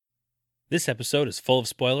This episode is full of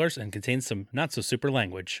spoilers and contains some not-so-super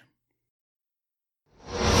language.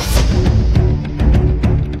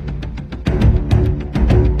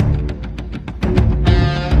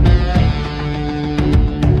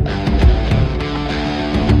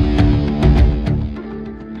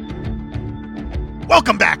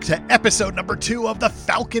 Welcome back to episode number 2 of The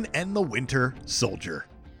Falcon and the Winter Soldier.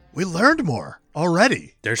 We learned more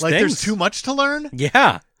already. There's there's too much to learn.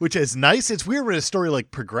 Yeah. Which is nice. It's weird when a story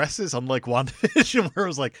progresses, unlike WandaVision, where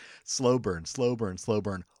it was slow burn, slow burn, slow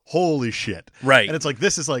burn. Holy shit. Right. And it's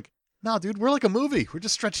this is no, dude, we're like a movie. We're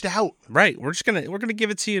just stretched out. Right. We're gonna give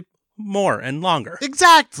it to you more and longer.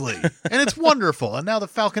 Exactly. And it's wonderful. And now the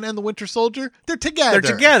Falcon and the Winter Soldier, they're together.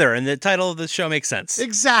 They're together, and the title of the show makes sense.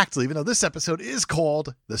 Exactly. Even though this episode is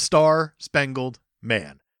called The Star-Spangled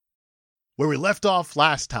Man. Where we left off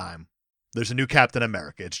last time, there's a new Captain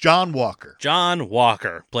America. It's John Walker. John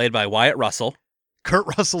Walker, played by Wyatt Russell. Kurt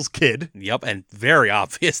Russell's kid. Yep, and very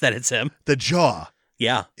obvious that it's him. The jaw.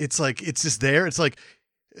 Yeah. It's it's just there. It's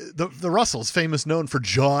the Russells, famous known for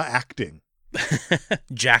jaw acting.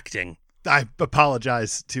 Jacting. I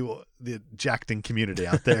apologize to the jacting community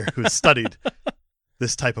out there who has studied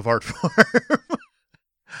this type of art form.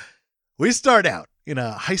 We start out in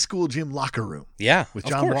a high school gym locker room. Yeah, with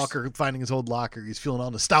John Walker finding his old locker. He's feeling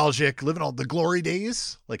all nostalgic, living all the glory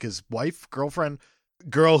days, like his wife, girlfriend,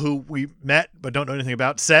 girl who we met but don't know anything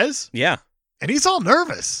about says. Yeah. And he's all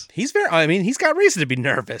nervous. He's got reason to be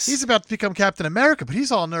nervous. He's about to become Captain America, but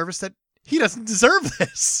he's all nervous that he doesn't deserve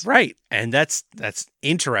this. Right. And that's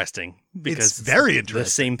interesting because it's very interesting. The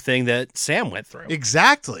same thing that Sam went through.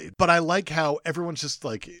 Exactly. But I like how everyone's just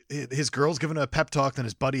his girl's giving him a pep talk, then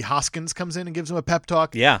his buddy Hoskins comes in and gives him a pep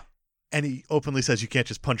talk. Yeah. And he openly says you can't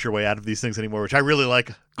just punch your way out of these things anymore, which I really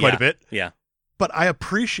like quite a bit. Yeah. But I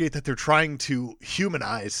appreciate that they're trying to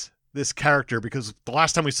humanize this character because the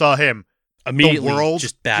last time we saw him, immediately the world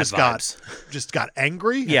just bad vibes. Just got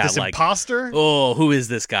angry. Yeah, at this imposter. Oh, who is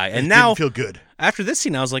this guy? And it now didn't feel good. After this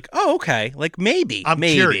scene, I was like, oh, okay. Maybe. I'm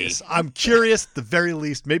curious. I'm curious. At the very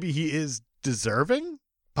least, maybe he is deserving.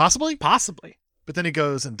 Possibly. But then he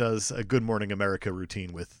goes and does a Good Morning America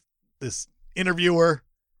routine with this interviewer.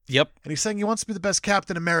 Yep. And he's saying he wants to be the best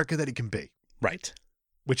Captain America that he can be. Right.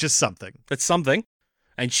 Which is something. That's something.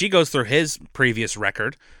 And she goes through his previous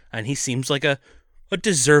record, and he seems like a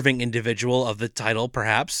deserving individual of the title,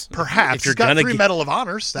 perhaps. Perhaps. He's got 3 Medal of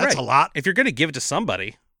Honors. That's a lot. If you're going to give it to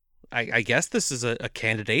somebody, I guess this is a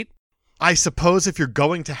candidate. I suppose if you're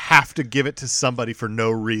going to have to give it to somebody for no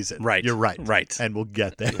reason. Right. You're right. Right. And we'll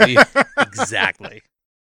get there. Exactly.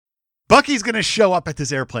 Bucky's going to show up at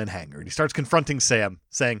this airplane hangar, and he starts confronting Sam,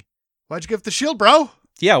 saying, why'd you give the shield, bro?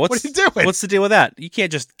 Yeah, what are you doing? What's the deal with that? You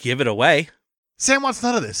can't just give it away. Sam wants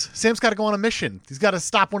none of this. Sam's got to go on a mission. He's got to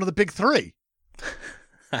stop one of the big 3.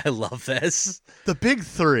 I love this. The big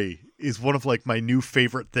 3 is one of my new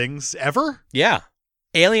favorite things ever. Yeah.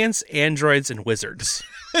 Aliens, androids, and wizards.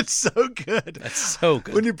 It's so good. That's so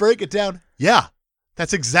good. When you break it down, yeah,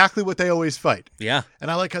 that's exactly what they always fight. Yeah. And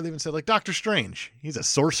I like how they even said, Doctor Strange, he's a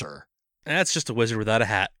sorcerer. That's just a wizard without a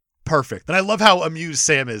hat. Perfect. And I love how amused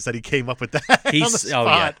Sam is that he came up with that on the spot. Oh,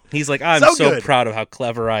 yeah. He's like, I'm so proud of how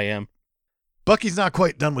clever I am. Bucky's not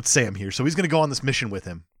quite done with Sam here, so he's going to go on this mission with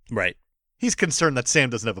him. Right. He's concerned that Sam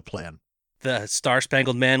doesn't have a plan. The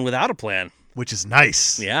Star-Spangled Man without a plan. Which is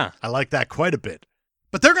nice. Yeah. I like that quite a bit.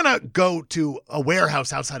 But they're going to go to a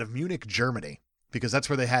warehouse outside of Munich, Germany, because that's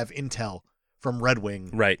where they have intel from Red Wing.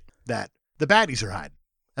 Right. That the baddies are hiding.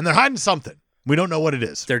 And they're hiding something. We don't know what it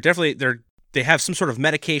is. They have some sort of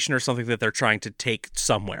medication or something that they're trying to take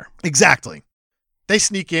somewhere. Exactly. They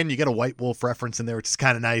sneak in. You get a White Wolf reference in there, which is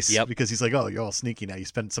kind of nice. Yep. Because he's like, oh, you're all sneaky now. You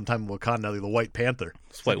spent some time in Wakanda, now you're the White Panther.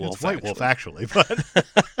 It's White Wolf. It's White Wolf, actually. But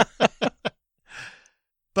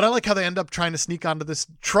I like how they end up trying to sneak onto this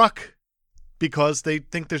truck because they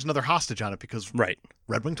think there's another hostage on it because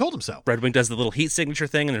Red Wing told them so. Red Wing does the little heat signature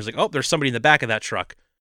thing, and there's somebody in the back of that truck.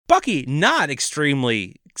 Bucky, not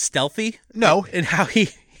extremely stealthy. No. In how he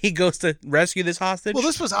goes to rescue this hostage. Well,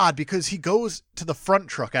 this was odd because he goes to the front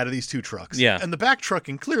truck out of these 2 trucks. Yeah. And the back truck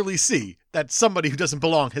can clearly see that somebody who doesn't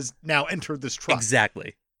belong has now entered this truck.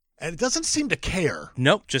 Exactly. And it doesn't seem to care.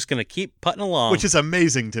 Nope, just going to keep putting along. Which is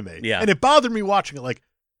amazing to me. Yeah. And it bothered me watching it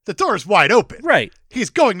the door is wide open. Right. He's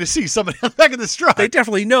going to see somebody on the back of this truck. They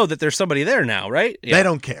definitely know that there's somebody there now, right? Yeah. They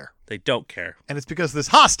don't care. They don't care. And it's because this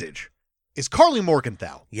hostage is Carly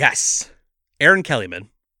Morgenthau. Yes. Erin Kellyman.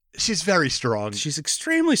 She's very strong. She's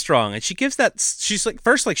extremely strong. And she gives she's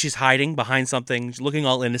first she's hiding behind something, looking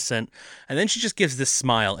all innocent. And then she just gives this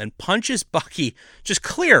smile and punches Bucky just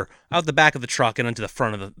clear out the back of the truck and into the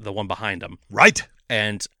front of the one behind him. Right.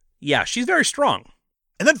 And yeah, she's very strong.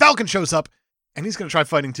 And then Falcon shows up, and he's going to try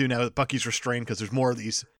fighting too now that Bucky's restrained because there's more of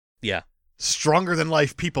these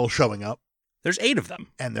stronger-than-life people showing up. There's 8 of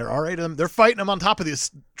them. And there are 8 of them. They're fighting them on top of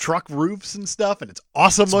these truck roofs and stuff, and it's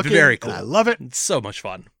awesome looking. Very cool. I love it. It's so much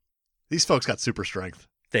fun. These folks got super strength.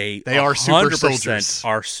 They are super soldiers.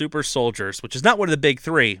 Are super soldiers, which is not one of the big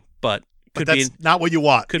 3, but that's not what you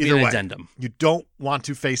want. Could either be an way. addendum. You don't want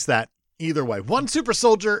to face that either way. 1 super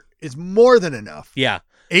soldier is more than enough. Yeah.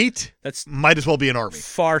 8, that's might as well be an army.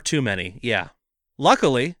 Far too many, yeah.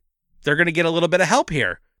 Luckily, they're going to get a little bit of help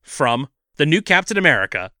here from the new Captain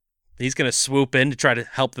America. He's going to swoop in to try to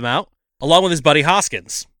help them out, along with his buddy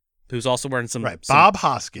Hoskins, who's also wearing some Bob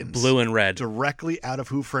Hoskins, blue and red, directly out of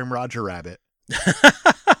Who Framed Roger Rabbit.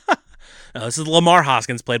 No, this is Lamar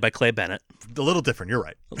Hoskins, played by Clay Bennett. A little different, you're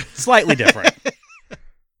right. Slightly different.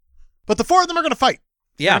 But the 4 of them are going to fight.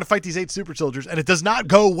 Yeah. They're going to fight these 8 super soldiers, and it does not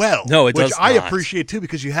go well. No, it does not. Which I appreciate, too,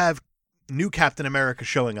 because you have new Captain America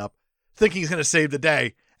showing up, thinking he's going to save the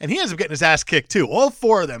day, and he ends up getting his ass kicked, too. All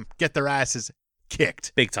 4 of them get their asses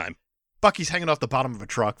kicked. Big time. Bucky's hanging off the bottom of a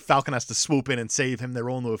truck. Falcon has to swoop in and save him. They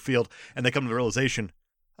roll into a field, and they come to the realization,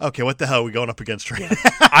 okay, what the hell are we going up against right now?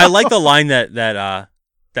 I like the line that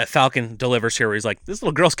Falcon delivers here where he's like, this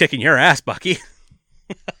little girl's kicking your ass, Bucky.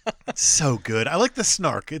 So good. I like the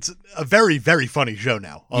snark. It's a very, very funny show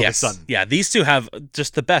now, all of a sudden. Yeah, these two have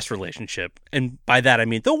just the best relationship. And by that, I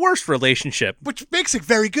mean the worst relationship. Which makes it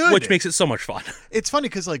very good. Which makes it so much fun. It's funny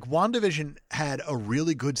because, like, WandaVision had a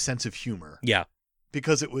really good sense of humor. Yeah.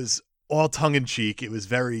 Because it was all tongue-in-cheek. It was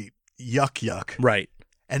very yuck. Right.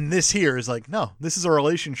 And this here is like, no, this is a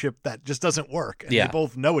relationship that just doesn't work. And they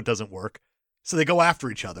both know it doesn't work. So they go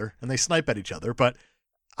after each other, and they snipe at each other. But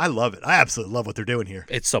I love it. I absolutely love what they're doing here.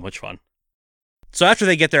 It's so much fun. So after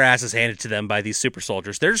they get their asses handed to them by these super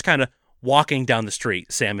soldiers, they're just kind of walking down the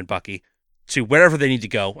street, Sam and Bucky, to wherever they need to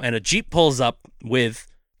go. And a Jeep pulls up with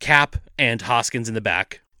Cap and Hoskins in the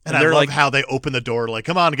back. And I love how they open the door, like,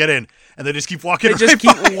 come on, get in. And they just keep walking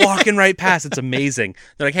walking right past. It's amazing.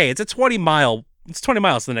 They're like, hey, it's 20 miles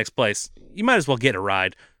to the next place. You might as well get a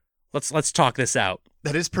ride. Let's talk this out.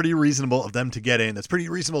 That is pretty reasonable of them to get in. That's pretty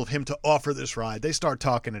reasonable of him to offer this ride. They start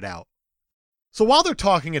talking it out. So while they're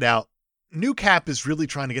talking it out, New Cap is really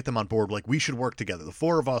trying to get them on board. Like, we should work together. The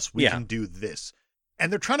 4 of us, we can do this.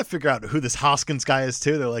 And they're trying to figure out who this Hoskins guy is,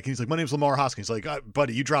 too. They're like, he's like, my name's Lamar Hoskins. He's like,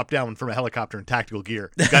 buddy, you dropped down from a helicopter in tactical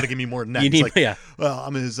gear. You got to give me more than that. He's like, well,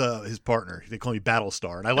 I'm his partner. They call me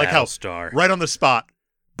Battlestar. And I like how right on the spot,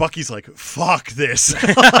 Bucky's like, fuck this.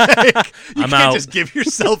 Like, you can't just give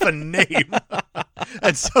yourself a name.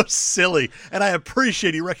 That's so silly. And I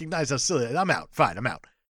appreciate he recognized how silly. I'm out. Fine, I'm out.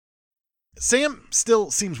 Sam still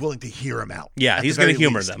seems willing to hear him out. Yeah, he's going to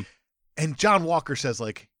humor them. And John Walker says,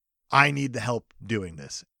 like, I need the help doing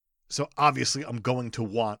this. So obviously I'm going to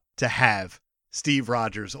want to have Steve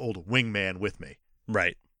Rogers' old wingman with me.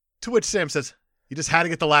 Right. To which Sam says, you just had to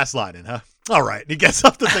get the last line in, huh? All right. And he gets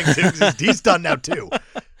off the thing, too, because he's done now, too.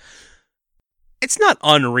 It's not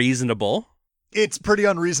unreasonable. It's pretty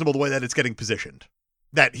unreasonable the way that it's getting positioned.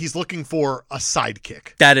 That he's looking for a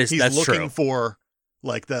sidekick. That's looking true. For,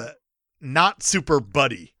 like, the not super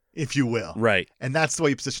buddy, if you will. Right. And that's the way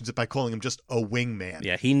he positions it by calling him just a wingman.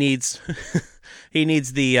 Yeah, he needs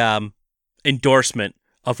the endorsement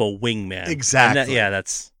of a wingman. Exactly.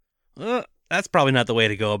 That's probably not the way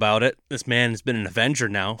to go about it. This man has been an Avenger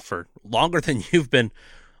now for longer than you've been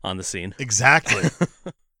on the scene. Exactly.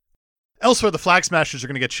 Elsewhere, the Flag Smashers are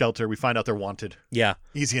going to get shelter. We find out they're wanted. Yeah.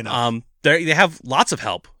 Easy enough. They have lots of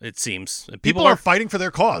help, it seems. People are fighting for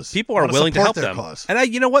their cause. People are willing to help them. Cause.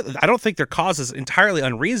 And you know what? I don't think their cause is entirely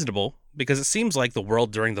unreasonable, because it seems like the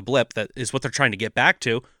world during the blip, that is what they're trying to get back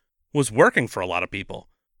to, was working for a lot of people.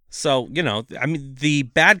 So, I mean, the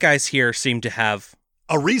bad guys here seem to have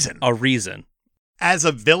a reason. As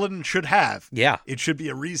a villain should have. Yeah. It should be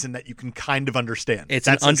a reason that you can kind of understand. That's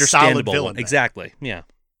an understandable villain. Exactly. Yeah.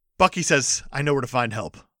 Bucky says, I know where to find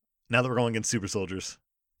help. Now that we're going against super soldiers,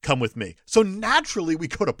 come with me. So naturally, we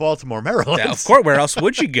go to Baltimore, Maryland. Yeah, of course. Where else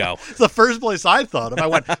would you go? It's the first place I thought of. I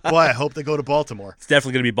went, boy, I hope they go to Baltimore. It's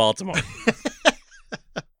definitely going to be Baltimore.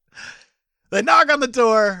 They knock on the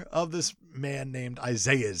door of this man named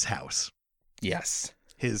Isaiah's house. Yes.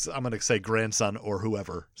 His, I'm going to say grandson or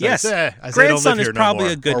whoever. Yes. Isaiah grandson don't live here is probably no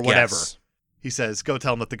more, a good or whatever. guess. He says, go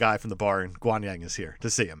tell him that the guy from the bar in Guanyang is here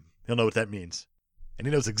to see him. He'll know what that means. And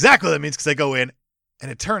he knows exactly what that means because they go in. And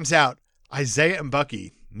it turns out Isaiah and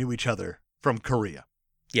Bucky knew each other from Korea.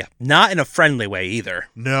 Yeah. Not in a friendly way either.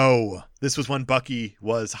 No. This was when Bucky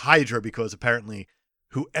was Hydra, because apparently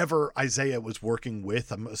whoever Isaiah was working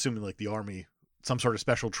with, I'm assuming like the army, some sort of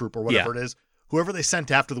special troop or whatever it is, whoever they sent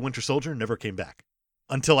after the Winter Soldier never came back.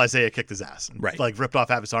 until Isaiah kicked his ass. And, right. Like, ripped off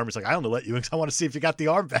half his arm. He's like, I only let you because I want to see if you got the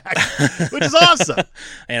arm back, which is awesome.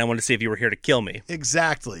 And I want to see if you were here to kill me.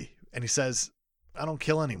 Exactly. And he says, I don't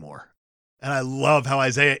kill anymore. And I love how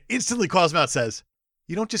Isaiah instantly calls him out, says,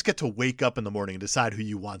 you don't just get to wake up in the morning and decide who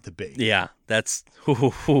you want to be. Yeah, that's...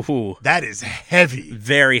 That is heavy.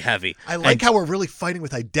 Very heavy. I like how we're really fighting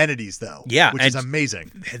with identities, though. Yeah. Which is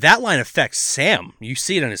amazing. That line affects Sam. You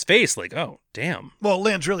see it on his face, like, oh, damn. Well, it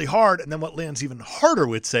lands really hard, and then what lands even harder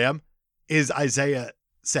with Sam is Isaiah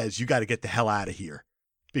says, you got to get the hell out of here.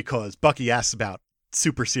 Because Bucky asks about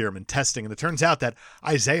super serum and testing, and it turns out that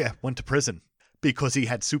Isaiah went to prison because he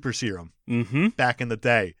had super serum back in the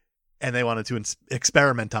day. And they wanted to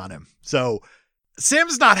experiment on him. So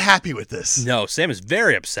Sam's not happy with this. No, Sam is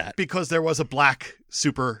very upset. Because there was a black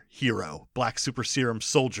superhero, black super serum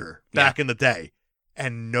soldier back in the day.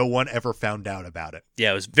 And no one ever found out about it. Yeah,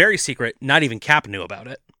 it was very secret. Not even Cap knew about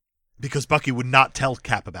it. Because Bucky would not tell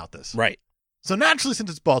Cap about this. Right. So naturally, since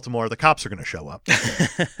it's Baltimore, the cops are going to show up.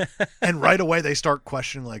 And right away, they start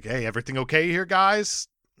questioning, like, hey, everything okay here, guys?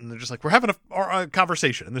 And they're just like, we're having a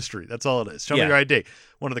conversation in the street. That's all it is. Show me your ID.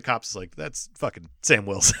 One of the cops is like, that's fucking Sam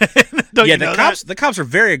Wilson. Don't you know the cops are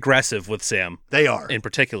very aggressive with Sam. They are. In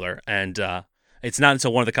particular. And it's not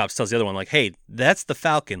until one of the cops tells the other one, like, hey, that's the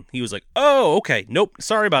Falcon. He was like, oh, okay. Nope.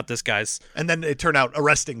 Sorry about this, guys. And then they turn out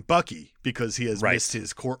arresting Bucky because he has missed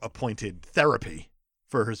his court-appointed therapy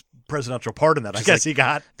for his presidential pardon that I guess he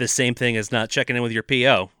got. The same thing as not checking in with your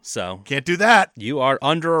PO. So can't do that. You are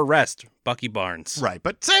under arrest, Bucky Barnes. Right,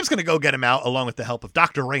 but Sam's going to go get him out along with the help of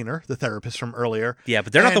Dr. Rayner, the therapist from earlier. Yeah,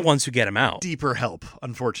 but they're not the ones who get him out. Deeper help,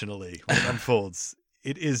 unfortunately, when it unfolds.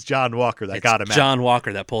 It is John Walker that got him out. John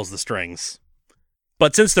Walker that pulls the strings.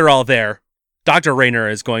 But since they're all there, Dr. Rayner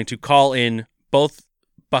is going to call in both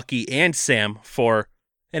Bucky and Sam for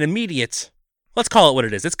an immediate... Let's call it what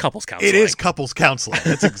it is. It's couples counseling. It is couples counseling.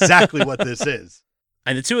 That's exactly what this is.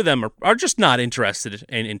 And the two of them are just not interested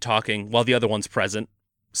in talking while the other one's present.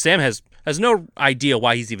 Sam has no idea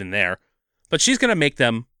why he's even there, but she's going to make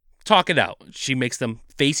them talk it out. She makes them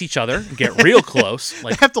face each other and get real close.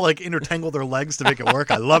 They have to intertangle their legs to make it work.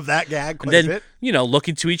 I love that gag quite a bit. Look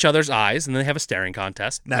into each other's eyes, and then they have a staring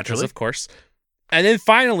contest. Naturally. Because, of course. And then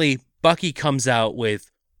finally, Bucky comes out with,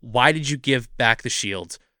 why did you give back the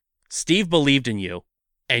shield? Steve believed in you,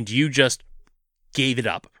 and you just gave it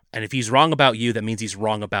up. And if he's wrong about you, that means he's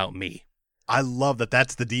wrong about me. I love that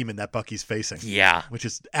that's the demon that Bucky's facing. Yeah. Which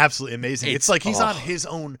is absolutely amazing. It's like he's on his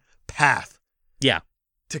own path. Yeah.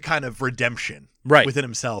 To kind of redemption. Right. Within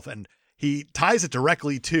himself. And he ties it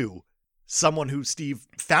directly to someone who Steve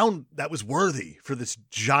found that was worthy for this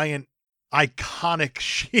giant, iconic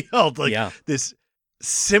shield. This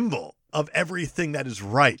symbol of everything that is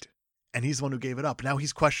right. And he's the one who gave it up. Now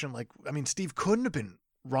he's questioned, Steve couldn't have been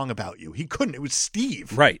wrong about you. He couldn't. It was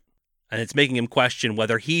Steve. Right. And it's making him question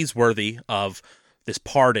whether he's worthy of this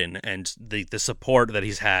pardon and the support that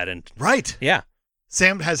he's had. And right. Yeah.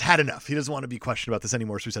 Sam has had enough. He doesn't want to be questioned about this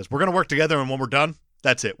anymore. So he says, we're going to work together. And when we're done,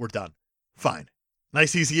 that's it. We're done. Fine.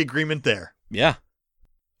 Nice, easy agreement there. Yeah.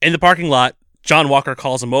 In the parking lot, John Walker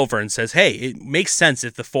calls him over and says, hey, it makes sense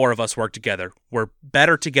if the four of us work together. We're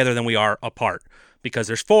better together than we are apart. Because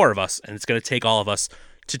there's four of us, and it's going to take all of us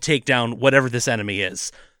to take down whatever this enemy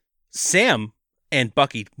is. Sam and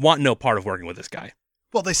Bucky want no part of working with this guy.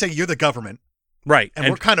 Well, they say you're the government. Right. And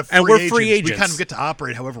we're kind of free agents. We kind of get to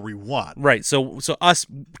operate however we want. Right. So us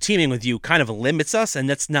teaming with you kind of limits us, and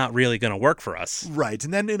that's not really going to work for us. Right.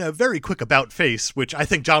 And then in a very quick about face, which I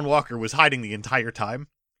think John Walker was hiding the entire time,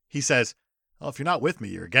 he says, well, if you're not with me,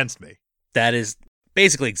 you're against me. That is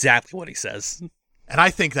basically exactly what he says. And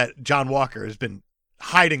I think that John Walker has been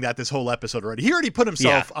hiding that this whole episode already. He already put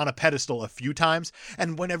himself on a pedestal a few times,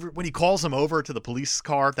 and when he calls him over to the police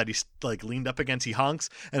car that he's leaned up against, he honks,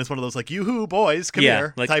 and it's one of those yoo-hoo boys, come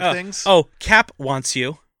here type things. Oh, Cap wants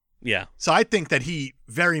you. Yeah. So I think that he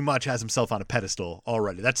very much has himself on a pedestal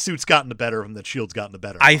already. That suit's gotten the better of him, that shield's gotten the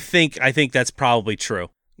better of him. I think that's probably true.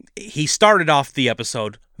 He started off the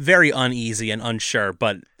episode very uneasy and unsure,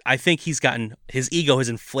 but I think his ego has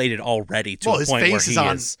inflated already to a point where he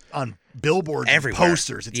is on billboards everywhere. And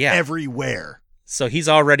posters. It's everywhere. So he's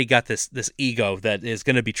already got this ego that is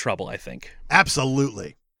going to be trouble, I think.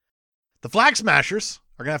 Absolutely. The Flag Smashers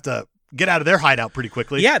are going to have to get out of their hideout pretty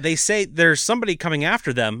quickly. Yeah, they say there's somebody coming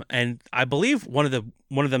after them, and I believe one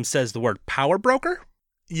of them says the word power broker.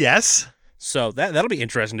 Yes. So that'll be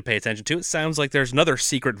interesting to pay attention to. It sounds like there's another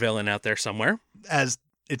secret villain out there somewhere. As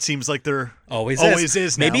it seems like there always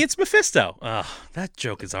is now. Maybe it's Mephisto. That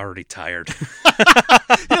joke is already tired.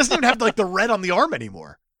 He doesn't even have the red on the arm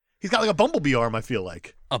anymore. He's got a bumblebee arm, I feel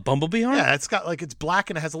like. A bumblebee arm? Yeah, it's got it's black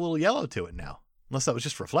and it has a little yellow to it now. Unless that was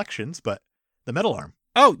just reflections, but the metal arm.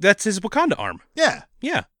 Oh, that's his Wakanda arm. Yeah.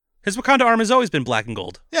 Yeah. His Wakanda arm has always been black and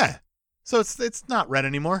gold. Yeah. So it's not red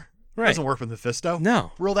anymore. Right. Doesn't work with Mephisto.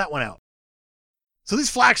 No. Rule that one out. So these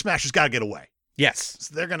Flag Smashers got to get away. Yes.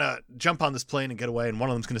 So they're going to jump on this plane and get away, and one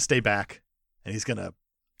of them's going to stay back, and he's going to,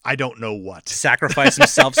 I don't know what. Sacrifice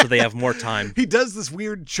himself so they have more time. He does this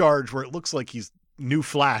weird charge where it looks like he's new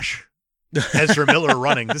Flash. Ezra Miller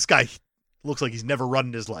running. This guy looks like he's never run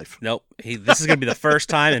in his life. Nope. This is going to be the first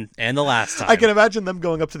time and the last time. I can imagine them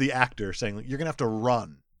going up to the actor saying, you're going to have to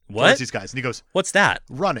run. What? Towards these guys. And he goes, what's that?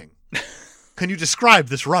 Running. Can you describe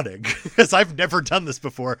this running? Because I've never done this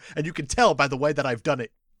before, and you can tell by the way that I've done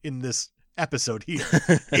it in this episode here.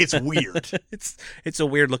 It's weird. It's a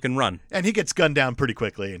weird looking run. And he gets gunned down pretty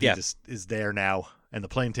quickly, and he just is there now, and the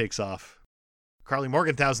plane takes off. Carly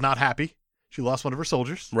Morgenthau's not happy. She lost one of her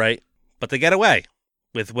soldiers. Right. But they get away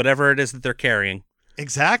with whatever it is that they're carrying.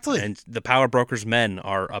 Exactly. And the Power Broker's men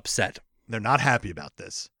are upset. They're not happy about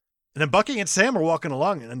this. And then Bucky and Sam are walking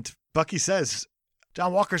along, and Bucky says,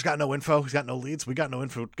 John Walker's got no info. He's got no leads. We got no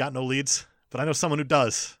info, got no leads. But I know someone who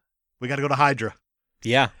does. We got to go to Hydra.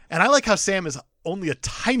 Yeah. And I like how Sam is only a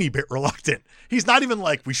tiny bit reluctant. He's not even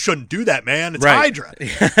like, we shouldn't do that, man. It's right. Hydra.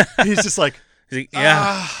 He's just like,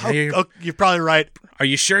 you're probably right. Are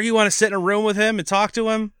you sure you want to sit in a room with him and talk to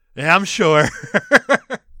him? Yeah, I'm sure.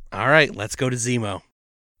 All right, let's go to Zemo.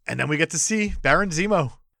 And then we get to see Baron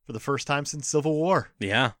Zemo for the first time since Civil War.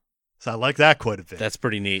 Yeah. So I like that quite a bit. That's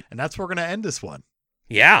pretty neat. And that's where we're going to end this one.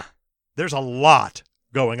 Yeah. There's a lot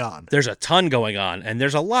going on. There's a ton going on, and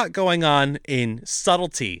there's a lot going on in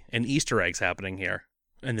subtlety and Easter eggs happening here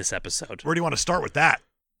in this episode. Where do you want to start with that?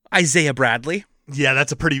 Isaiah Bradley. Yeah,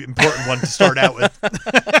 that's a pretty important one to start out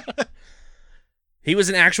with. He was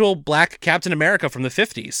an actual black Captain America from the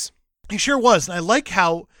 50s. He sure was. And I like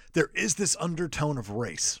how there is this undertone of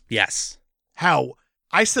race. Yes. How,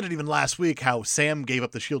 I said it even last week, how Sam gave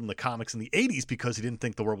up the shield in the comics in the 80s because he didn't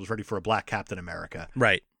think the world was ready for a black Captain America.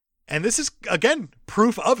 Right. And this is, again,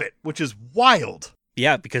 proof of it, which is wild.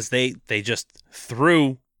 Yeah, because they just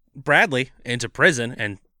threw Bradley into prison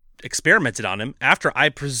and experimented on him after, I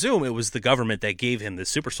presume it was the government that gave him the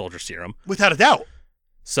super soldier serum. Without a doubt.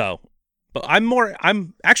 So, but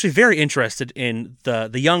I'm actually very interested in the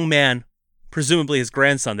young man, presumably his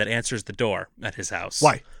grandson, that answers the door at his house.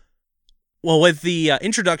 Why? Well, with the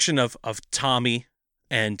introduction of Tommy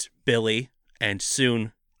and Billy and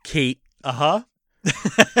soon Kate. Uh-huh.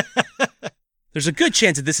 There's a good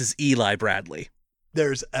chance that this is Eli Bradley.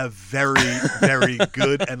 There's a very, very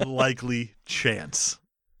good and likely chance.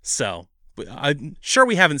 So, I'm sure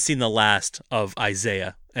we haven't seen the last of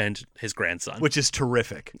Isaiah and his grandson. Which is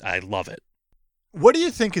terrific. I love it. What do you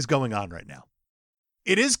think is going on right now?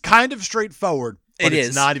 It is kind of straightforward, but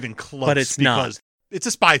it's not even close. But it's because not. It's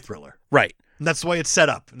a spy thriller. Right. And that's the way it's set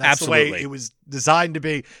up. And that's Absolutely. the way it was designed to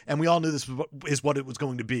be. And we all knew this is what it was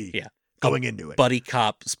going to be. Yeah. Going into it. Buddy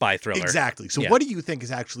cop spy thriller. Exactly. So what do you think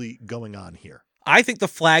is actually going on here? I think the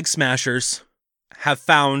Flag Smashers have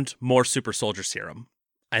found more super soldier serum,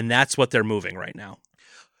 and that's what they're moving right now.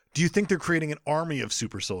 Do you think they're creating an army of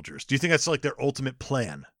super soldiers? Do you think that's like their ultimate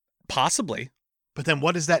plan? Possibly. But then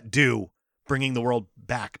what does that do, bringing the world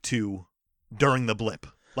back to during the blip,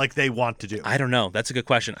 like they want to do? I don't know. That's a good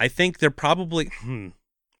question. I think they're probably...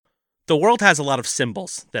 The world has a lot of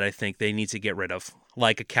symbols that I think they need to get rid of,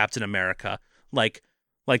 like a Captain America, like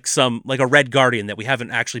a Red Guardian that we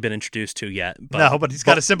haven't actually been introduced to yet. But he's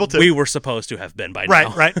got a symbol too. We were supposed to have been by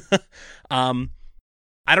now. Right.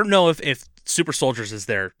 I don't know if super soldiers is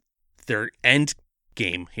their end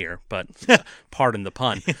game here, but pardon the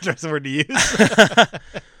pun. Interesting word to use.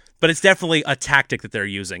 But it's definitely a tactic that they're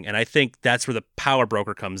using, and I think that's where the Power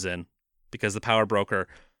Broker comes in, because the Power Broker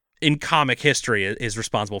in comic history is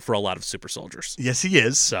responsible for a lot of super soldiers. Yes, he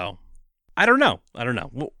is. So, I don't know.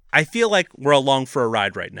 I feel like we're along for a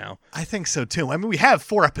ride right now. I think so, too. I mean, we have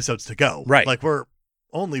 4 episodes to go. Right. Like, we're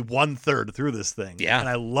only 1/3 through this thing. Yeah. And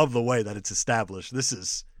I love the way that it's established. This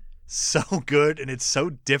is so good, and it's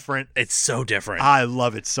so different. It's so different. I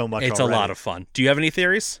love it so much It's already. a lot of fun. Do you have any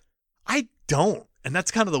theories? I don't. And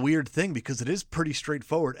that's kind of the weird thing, because it is pretty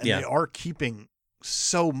straightforward, and they are keeping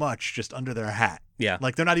so much just under their hat. Yeah.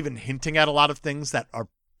 Like, they're not even hinting at a lot of things that are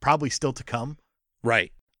probably still to come.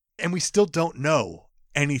 Right. And we still don't know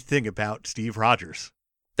anything about Steve Rogers.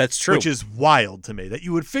 That's true. Which is wild to me, that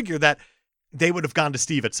you would figure that they would have gone to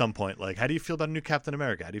Steve at some point. Like, how do you feel about a new Captain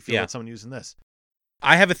America? How do you feel about someone using this?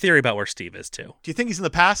 I have a theory about where Steve is, too. Do you think he's in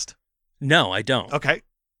the past? No, I don't. Okay.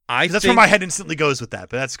 That's where my head instantly goes with that,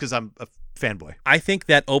 but that's because I'm a fanboy. I think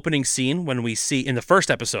that opening scene when we see, in the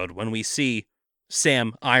first episode, when we see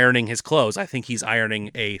Sam ironing his clothes, I think he's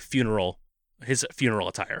ironing a funeral his funeral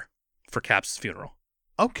attire for Cap's funeral.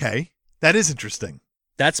 Okay. That is interesting.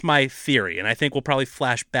 That's my theory, and I think we'll probably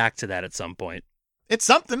flash back to that at some point. It's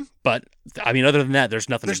something. But, I mean, other than that, there's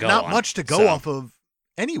nothing to go on. There's not much to go off of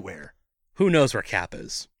anywhere. Who knows where Cap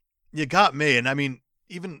is? You got me. And I mean,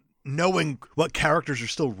 even knowing what characters are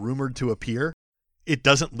still rumored to appear, it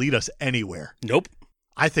doesn't lead us anywhere. Nope.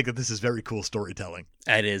 I think that this is very cool storytelling.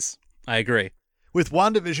 It is. I agree. With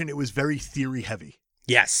WandaVision, it was very theory heavy.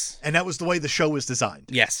 Yes. And that was the way the show was designed.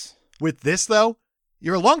 Yes. With this, though,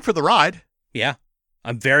 you're along for the ride. Yeah.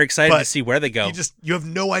 I'm very excited to see where they go. You have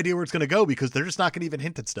no idea where it's going to go because they're just not going to even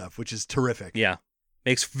hint at stuff, which is terrific. Yeah.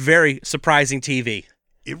 Makes very surprising TV.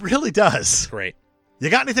 It really does. Great. You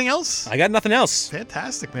got anything else? I got nothing else.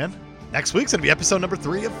 Fantastic, man. Next week's going to be episode number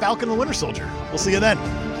 3 of Falcon and the Winter Soldier. We'll see you then.